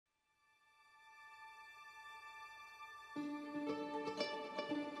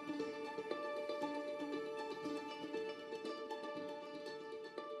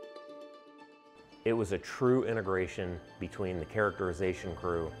It was a true integration between the characterization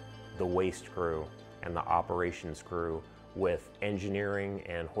crew, the waste crew, and the operations crew, with engineering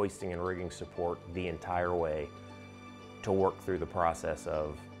and hoisting and rigging support the entire way to work through the process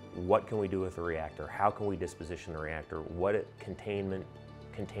of what can we do with the reactor, how can we disposition the reactor, what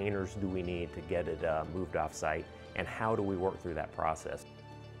containers do we need to get it moved off site, and how do we work through that process.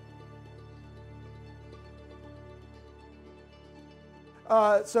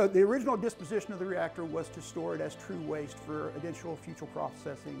 So the original disposition of the reactor was to store it as true waste for additional future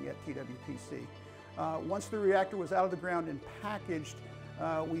processing at TWPC. Once the reactor was out of the ground and packaged,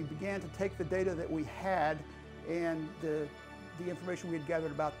 we began to take the data that we had and the information we had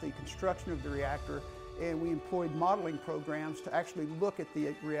gathered about the construction of the reactor, and we employed modeling programs to actually look at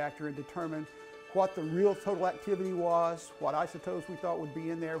the reactor and determine what the real total activity was, what isotopes we thought would be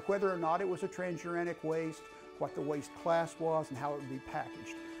in there, whether or not it was a transuranic waste, what the waste class was, and how it would be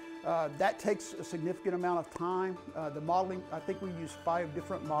packaged. That takes a significant amount of time. The modeling, I think we used 5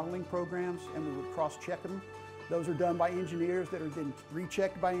 different modeling programs, and we would cross-check them. Those are done by engineers that are then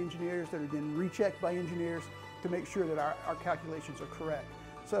rechecked by engineers that are then rechecked by engineers to make sure that our calculations are correct.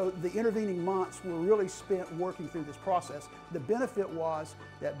 So the intervening months were really spent working through this process. The benefit was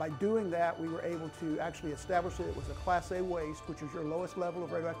that by doing that, we were able to actually establish that it was a Class A waste, which is your lowest level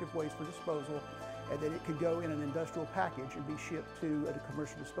of radioactive waste for disposal, and that it could go in an industrial package and be shipped to a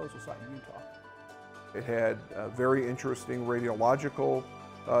commercial disposal site in Utah. It had very interesting radiological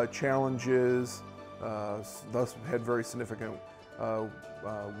challenges, thus had very significant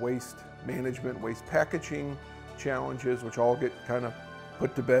waste management, waste packaging challenges, which all get kind of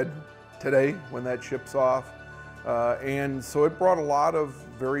put to bed today when that ships off. And so it brought a lot of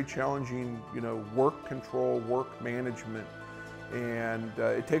very challenging, work control, work management. And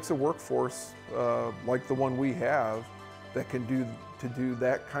it takes a workforce like the one we have that can do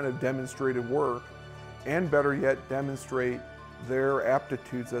that kind of demonstrated work, and better yet, demonstrate their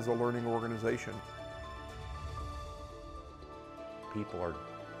aptitudes as a learning organization. People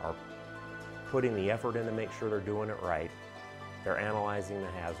are putting the effort in to make sure they're doing it right. They're analyzing the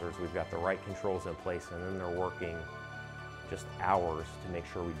hazards, we've got the right controls in place, and then they're working just hours to make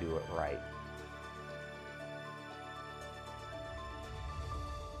sure we do it right.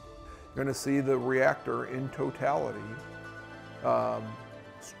 You're going to see the reactor in totality,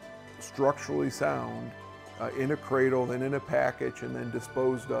 structurally sound, in a cradle, then in a package, and then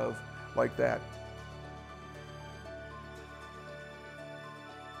disposed of like that.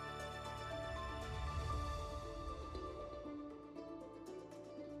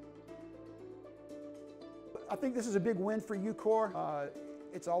 I think this is a big win for UCOR.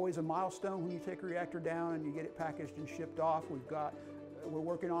 It's always a milestone when you take a reactor down and you get it packaged and shipped off. We're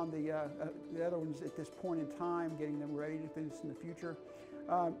working on the other ones at this point in time, getting them ready to do this in the future.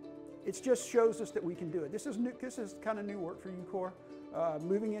 It just shows us that we can do it. This is kind of new work for UCOR.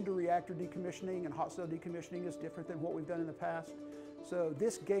 Moving into reactor decommissioning and hot cell decommissioning is different than what we've done in the past. So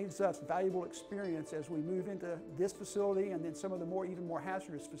this gives us valuable experience as we move into this facility and then some of the even more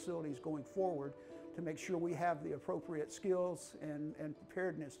hazardous facilities going forward, to make sure we have the appropriate skills and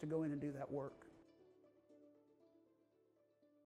preparedness to go in and do that work.